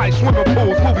 Like swimming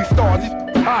pools, movie stars,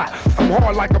 hot. I'm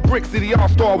hard like a brick city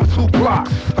all-star with 2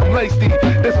 blocks. I'm laced,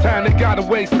 this time they got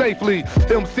away safely.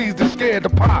 MCs that scared to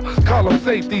pop, call them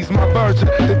safeties. My virgin,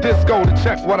 the disco to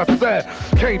check what I said.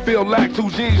 Can't feel lack 2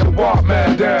 G's, you walk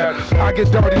mad dad. I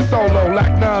get dirty solo,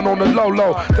 lack 9 on the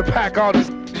low-low. To pack all this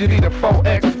you need a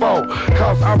 4X4.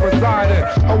 Cause I reside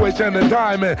in OH and the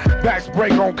Diamond. Backs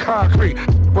break on concrete,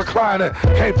 reclining.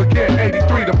 Can't forget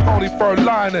 83, the pony fur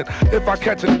lining. If I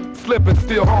catch it slipping,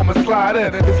 steal home and slide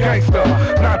in. It's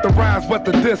gangsta, not the rhymes but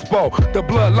the dispo. The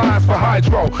bloodlines for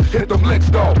hydro, hit them licks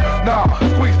though. Nah,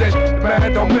 squeeze that shit,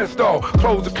 man, don't miss though.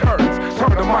 Close the curtains,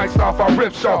 turn the mics off, I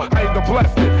rip show. I ain't the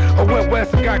blessed it, I went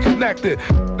west and got connected.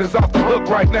 It's off the hook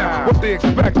right now, what they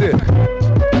expected.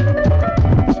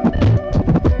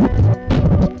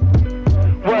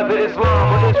 Whether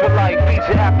Islam or Israelite, feed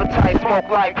your appetite, smoke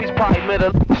like peace pipe,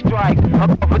 middle strike,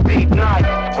 above a deep night,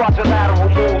 quadrilateral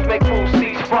moves, make fools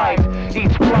see stripes,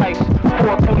 each splice,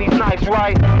 4 ponies nice,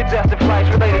 right? Congested flights,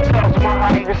 related tells my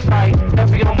height, recite,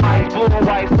 every on mice, blue and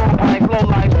white, storm pipe, low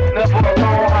lights, never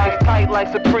alone, ice, tight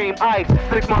like supreme ice,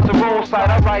 6 months of road side,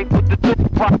 I write with the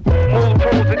dude pop, move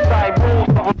tools, excite, rules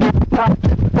of a top,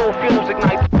 full fumes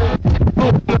ignite,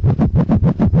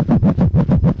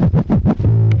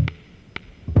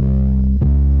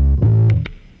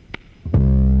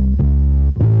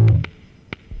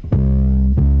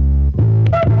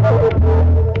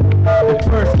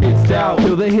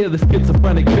 till they hear the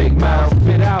schizophrenic big mouth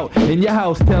spit out in your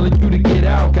house telling you to get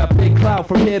out. Got big clout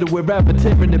from here to wherever,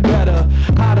 tearing it better.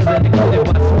 Hotter than the kid,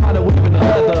 but smarter wearing the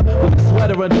leather with a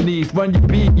sweater underneath. Run your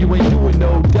beat, you ain't doing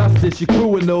no justice. You're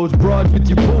crewing those broads with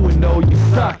your booing, no. You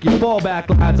suck, your fallback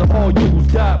lines are all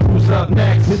used up. Who's up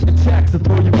next? Hit the checks and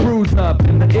throw your bruise up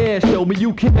in the air. Show me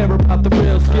you care about the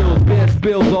real skills. Bad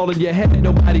spills all in your head,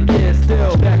 nobody cares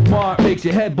still. Check mark makes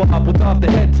your head bob without the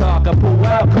head talk. I pull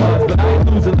wild cards, but I ain't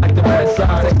losing like the Red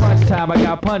Sox. At crunch time, I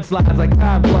got punchlines like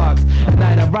time blocks. At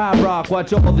night I rhyme rock,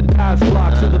 watch all the dimes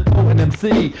flock to the potent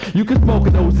MC. You can smoke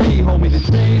an OZ, homie, the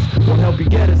trees won't help you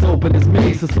get as open as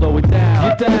me, so slow it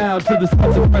down. Get down to the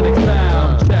schizophrenic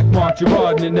sound. Check mark your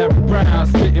ardent in every round.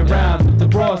 Spitting rounds with the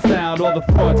raw sound, all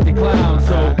the frauds get clowns,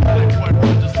 so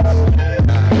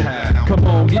come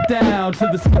on, get down to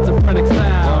the schizophrenic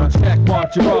sound. Check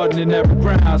mark your ardent in every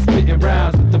round. Spitting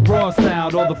rounds with the raw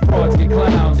sound, all the frauds get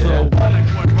clowns, so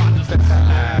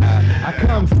I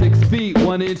come 6 feet,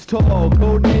 1 inch tall.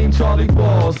 Code name Charlie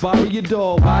Balls. Borrow your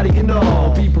doll, body and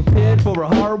all. Be prepared for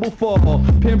a horrible fall.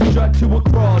 Pimp strut to a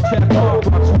crawl. Check mark,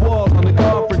 watch the wall on the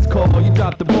conference call. You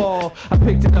dropped the ball. I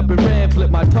picked it up and ran.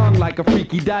 Flipped my tongue like a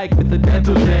freaky dyke with a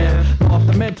dental jam. Off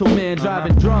the mental man,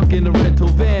 driving drunk in a rental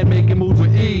van. Making moves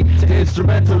with E to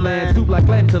instrumental land. Soup like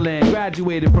lentil land.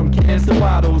 Graduated from cancer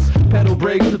bottles. Pedal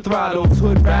brakes to throttles.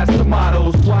 Hood rats to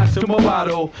models. Swatch to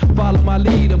Movado. Follow my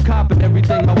lead. I'm copping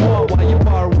everything I want while you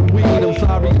borrowing weed. I'm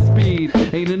sorry your speed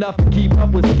ain't enough to keep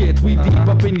up with skits. We deep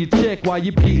up in your chick while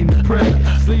you beating the prick.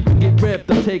 Sleep and get ripped.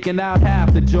 I'm taking out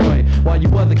half the joint while you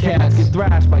other cats get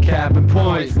thrashed by cap and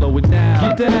points. Slow it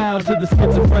down. Get down to the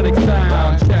schizophrenic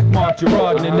sound. Check mark your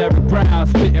Arden and every brown.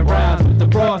 Spitting rounds with the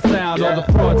raw sound. All the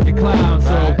frauds get clowns.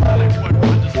 So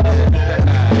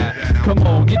come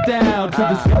on, get down to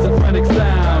the schizophrenic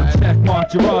sound. Check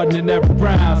mark your Arden and every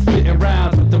brown. Spitting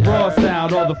rounds with the raw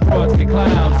sound. All the frauds get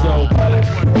clowns. So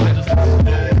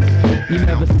you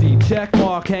never see check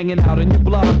mark hanging out on your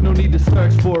block. No need to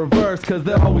search for a verse, cause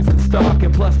they're always in stock.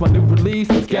 And plus my new release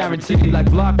is guaranteed like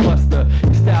Blockbuster.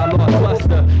 Your style lost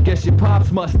luster. Guess your pops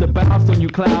must've bounced on you,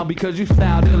 clown, because you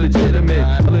sound illegitimate.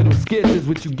 A little skits is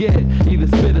what you get. Either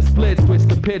spit or split, switch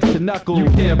the pitch to knuckle. You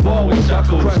can't ball with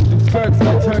chuckles. Crush through skirts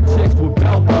and turn chicks with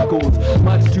belt buckles.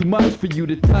 Much too much for you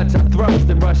to touch. I thrust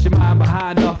and rush your mind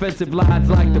behind offensive lines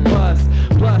like the bus.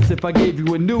 Plus, if I gave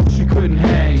you a noose, you couldn't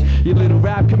hang. Your little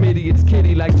rap committee is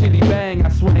kitty like Chitty Bang. I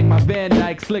swing my Van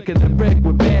Dyke slicker than brick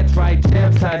with bands right.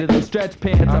 Jams tighter than stretch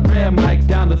pants. I ram mics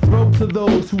down the throats of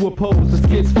those who oppose. The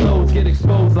skits flows get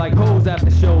exposed like hoes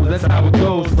after shows. That's how it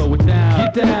goes. Slow it down.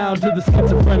 Get down to the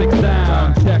schizophrenic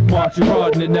sound. Check mark your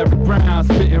Arden and every brown.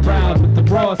 Spitting rounds with the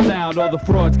raw sound. All the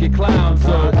frauds get clowns.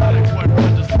 So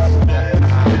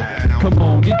come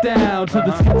on, get down to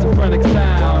the schizophrenic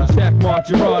sound. Check mark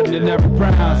your Arden and every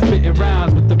brown. Spitting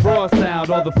rounds with the raw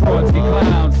sound. All the frauds get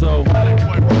clowns. So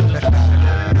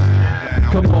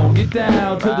come on, get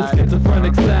down to the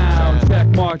schizophrenic sound. Check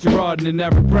mark your Arden and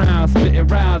every brown. Spitting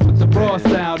rounds with the raw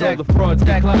sound. All the frauds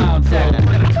get clowns. So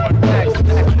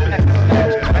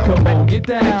come on, get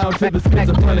down to the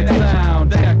schizophrenic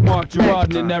sound. Check mark your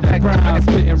Arden and every brown.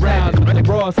 Spitting rounds with the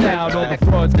raw sound. All the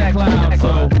frauds get clowns.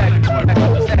 So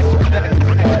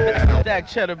Dak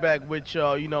Cheddar back with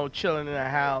y'all, you know, chilling in the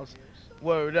house.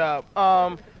 Word up.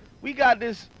 We got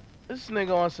this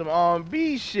nigga on some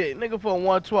R&B shit. Nigga from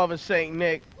 112 in St.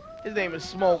 Nick. His name is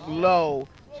Smoke Low.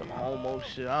 Some homo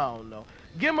shit, I don't know.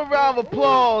 Give him a round of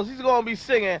applause. He's gonna be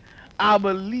singing I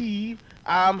Believe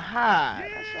I'm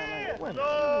High. That sound like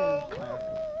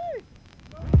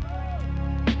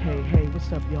Hey, hey,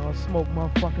 what's up, y'all? Smoke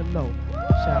motherfucking Low.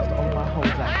 Shout out to all my hoes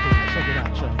out there. Check it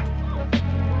out, y'all.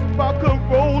 If I could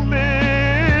roll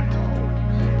it,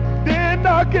 then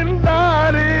I can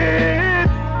light it.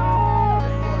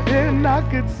 Then I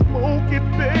could smoke it,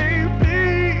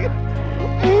 baby.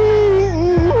 Ooh,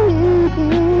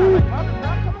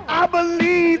 I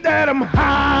believe that I'm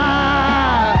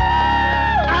high.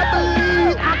 I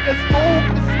believe I can smoke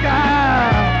the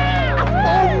sky. I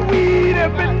smoke weed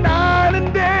every night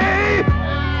and day.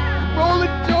 Roll a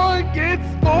joint, get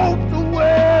smoked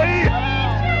away.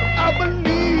 I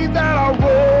believe that I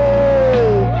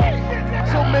roll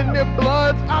so many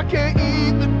blunts I can't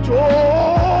even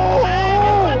draw.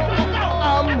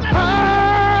 I'm high,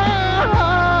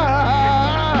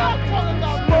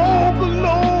 smoke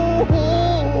low.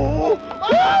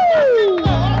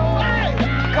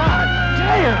 God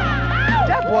damn,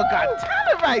 that boy got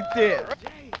talent right there.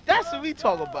 That's what we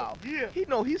talk about. He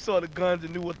know he saw the guns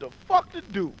and knew what the fuck to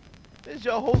do. This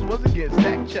your host once again,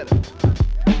 Dak Cheddar.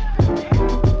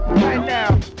 Right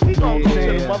now, he gonna go to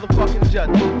the motherfucking judge.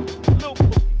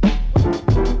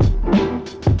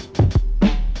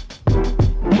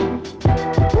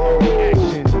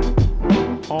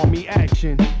 Army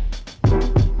action.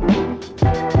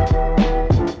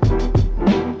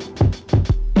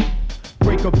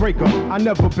 Breaker, I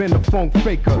never been a funk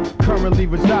faker. Currently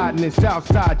residing in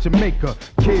Southside Jamaica.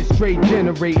 Kids straight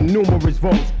generating numerous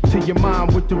votes. To your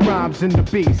mind with the rhymes and the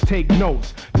beats, take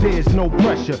notes. There's no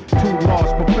pressure, too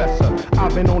lost professor.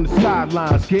 I've been on the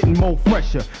sidelines, getting more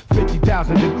fresher.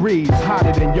 50,000 degrees,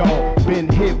 hotter than y'all. Been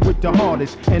hit with the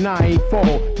hardest, and I ain't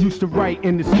fall. Used to write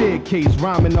in the staircase,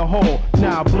 rhyme in the hall.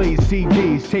 Now I blaze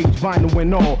CDs, tapes, vinyl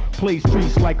and all. Play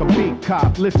streets like a beat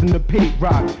cop, listen to Pete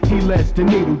Rock. He lets the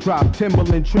needle drop,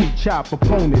 Timberland tree chop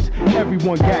opponents.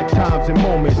 Everyone got times and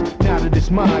moments. Now that it's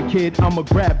mine, kid, I'ma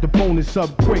grab the bonus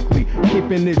up quickly.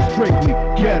 Keeping it strictly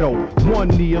ghetto. Won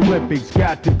the Olympics,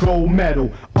 got the gold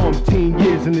medal. 10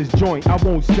 years in this joint, I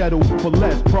won't settle for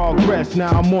less progress. Now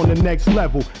I'm on the next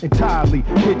level entirely.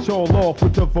 Hit y'all off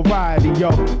with the variety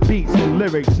of beats and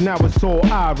lyrics. Now it's all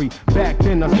Irie. Back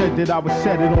then I said that I would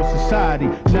set it on society.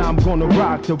 Now I'm gonna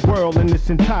rock the world in its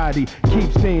entirety.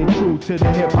 Keep staying true to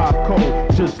the hip hop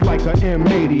code. Just like a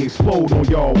M80 explode on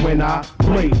y'all when I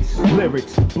blaze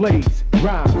lyrics, blaze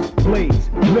rhymes, blaze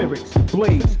lyrics,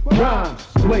 blaze rhymes,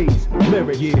 blaze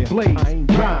lyrics, blaze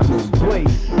rhymes,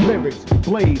 blaze lyrics,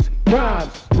 blaze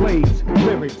rhymes, blaze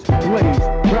lyrics, blaze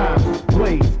rhymes,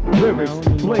 blaze lyrics,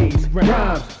 blaze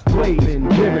rhymes, blaze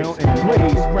lyrics,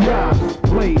 blaze rhymes,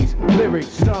 blaze lyrics,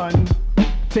 son.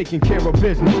 Taking care of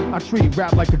business, I treat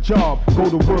rap like a job. Go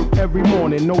to work every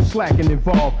morning, no slacking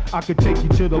involved. I could take you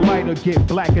to the light or get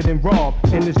blacker than raw.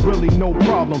 And it's really no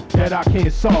problem that I can't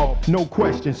solve. No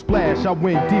question, splash, I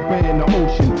went deeper in the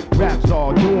ocean. Raps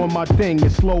all doing my thing in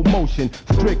slow motion.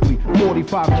 Strictly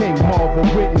 45 King, Marvel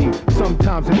Whitney.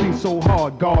 Sometimes it be so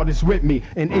hard, God is with me.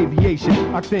 In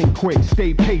aviation, I think quick,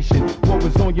 stay patient. What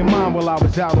was on your mind while I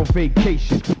was out on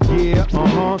vacation? Yeah,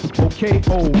 okay,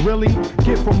 oh really?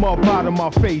 Get from up out of my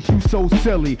face, you so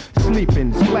silly.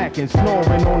 Sleeping, slacking,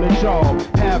 snoring on the job.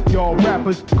 Half y'all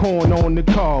rappers, corn on the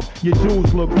cob. Your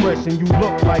jewels look fresh and you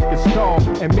look like a star.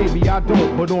 And maybe I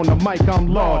don't, but on the mic I'm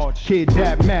large. Kid,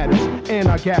 that matters, and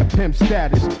I got pimp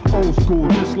status. Old school,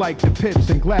 just like the Pips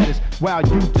and Gladys. While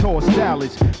you toss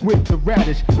salads with the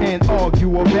radish and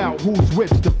argue about whose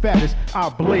whip's the fattest. I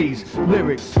blaze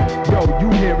lyrics, yo, you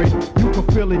hear it. You can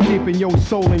feel it deep in your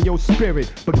soul and your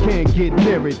spirit, but can't get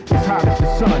near it. It's hot as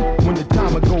the sun. When the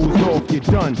timer goes off, you're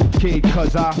done, kid,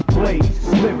 cause I blaze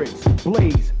lyrics,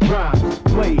 blaze rhymes,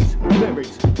 blaze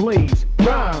lyrics, blaze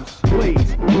rhymes,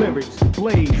 blaze lyrics,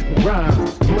 blaze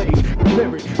rhymes, blaze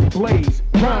lyrics, blaze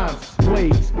rhymes,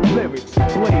 blaze lyrics,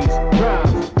 blaze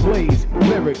rhymes, blaze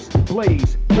lyrics,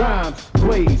 blaze rhymes,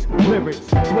 blaze lyrics,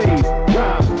 blaze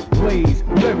rhymes, blaze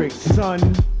lyrics,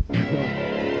 son.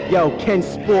 Yo, Ken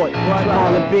Sport,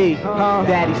 R&B,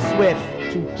 Daddy Swift,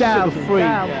 Sugar Free.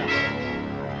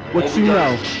 What you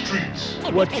know?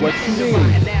 What you mean?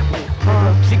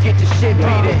 She get the shit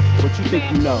beat it. What you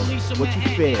think you know? What you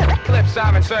feel? Clips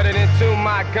I've inserted into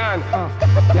my gun.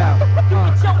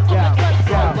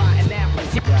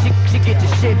 She get the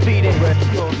shit beat it.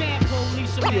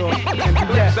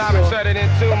 Clips I've inserted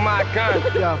into my gun.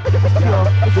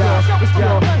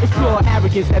 It's pure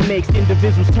arrogance that makes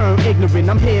individuals turn ignorant.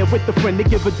 I'm here with a friend to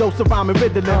give a dose of rhyming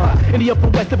Ritalin. In the upper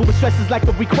west, living with stress is like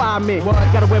a requirement.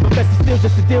 Gotta wear my best still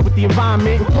just to deal with the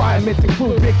environment. Requirements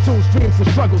include big tools, dreams, and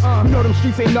struggles. You know them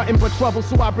streets ain't nothing but trouble,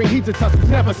 so I bring heat to tussles,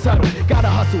 never settle. Gotta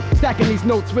hustle, stacking these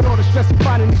notes with all the stress we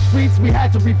find in these streets. We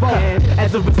had to revolt. And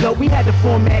as a result, we had to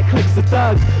format cliques of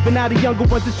thugs. But now the younger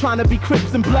ones is trying to be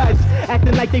Crips and Bloods,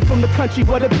 acting like they from the country.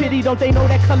 What a pity, don't they know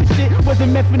that color shit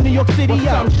wasn't meant for New York City?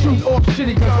 Well, some shoot off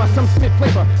shitty guns while some spit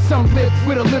flavor. Some live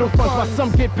with a little funds while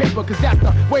some get paper. Cause that's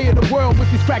the way of the world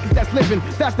with these crackers that's living.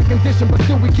 That's the condition, but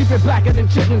still we keep it blacker than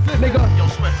chitlins, nigga. Yo,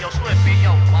 Swift, B,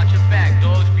 yo, watch your back,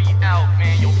 dogs, be out,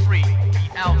 man, yo, free.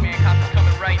 Be out, man, cops is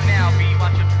coming right now, B,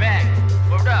 watch your back.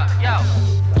 Word up, yo.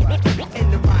 In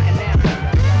the rotten apple.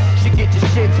 She get your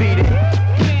shit beat it.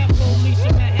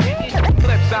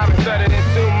 Clips I've inserted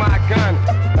into my gun.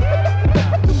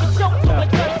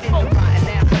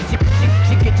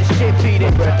 She get your shit beat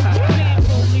it.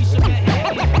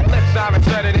 Clips I've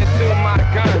inserted into my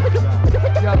gun.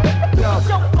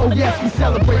 Oh yes, we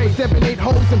celebrate 7-8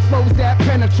 holes and flows that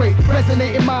penetrate.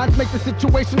 Resonating minds make the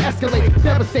situation escalate.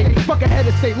 Devastating, fuck ahead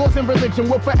of state. Laws and religion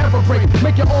will forever break.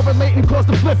 Make it all relate and cause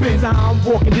the flipping. I'm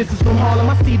walking distance from Harlem,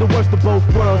 I see the worst of both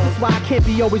worlds. That's why I can't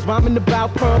be always rhyming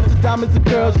about pearls, diamonds and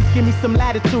girls. Just give me some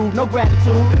latitude, no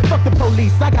gratitude. Fuck the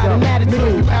police, I got an attitude.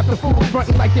 Niggas, you after fools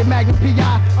frontin' like they're Magnum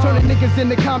P.I. Turning niggas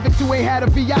into convicts who ain't had a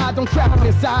VI. Don't trap them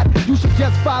inside, you should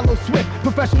just follow Swift.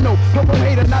 Professional, purple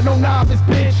hater, not no novice,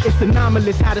 bitch. It's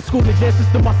anomalous how the school and jail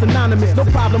system are synonymous. No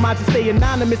problem, I just stay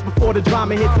anonymous before the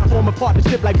drama hits. And form a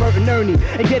partnership like Bert and Ernie,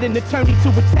 and get an attorney to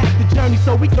attack the journey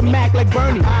so we can act like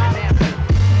Bernie.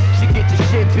 She get your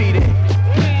shit beat it.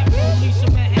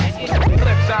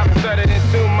 Clips I've inserted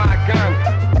into my gun.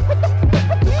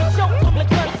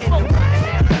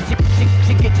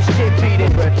 She get your shit beat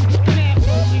it.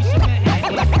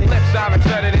 Clips I've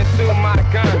inserted into my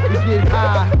gun.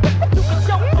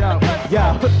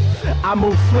 Yeah, I I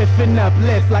move swift and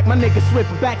uplift like my nigga Swift.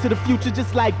 Back to the future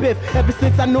just like Biff. Ever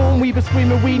since I knew him, we been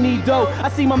screaming we need dough. I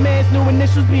see my man's new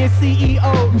initials being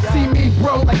CEO. You see me,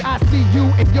 bro, like I see you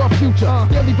in your future.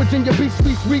 Daily Virginia Beach,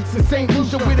 streets, weeks in St.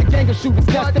 Lucia with a gang of shooters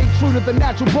that stay true to the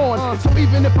natural born. So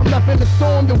even if I'm left in the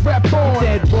storm, you'll rap on.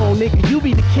 Dead wrong, nigga, you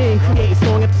be the king. Creating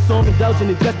song after song, indulging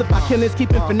in justify killings,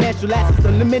 keeping financial assets,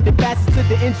 unlimited passes to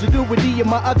the ingenuity of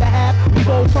my other half. We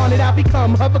both trying it out,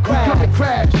 become hovercraft. Come and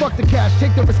crash, fuck the cash,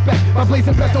 take the respect. My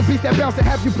blazing best on beats that bounce and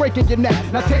have you breaking your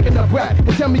neck. Now taking a breath and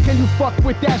tell me, can you fuck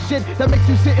with that shit that makes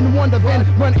you sit and wonder, then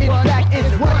run it back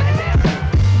and run.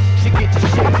 She get your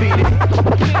shit beat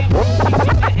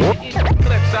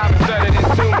Clips out and set it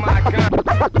into my gun.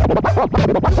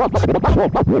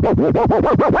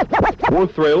 More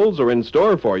thrills are in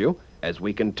store for you as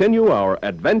we continue our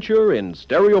adventure in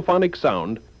stereophonic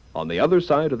sound on the other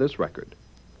side of this record.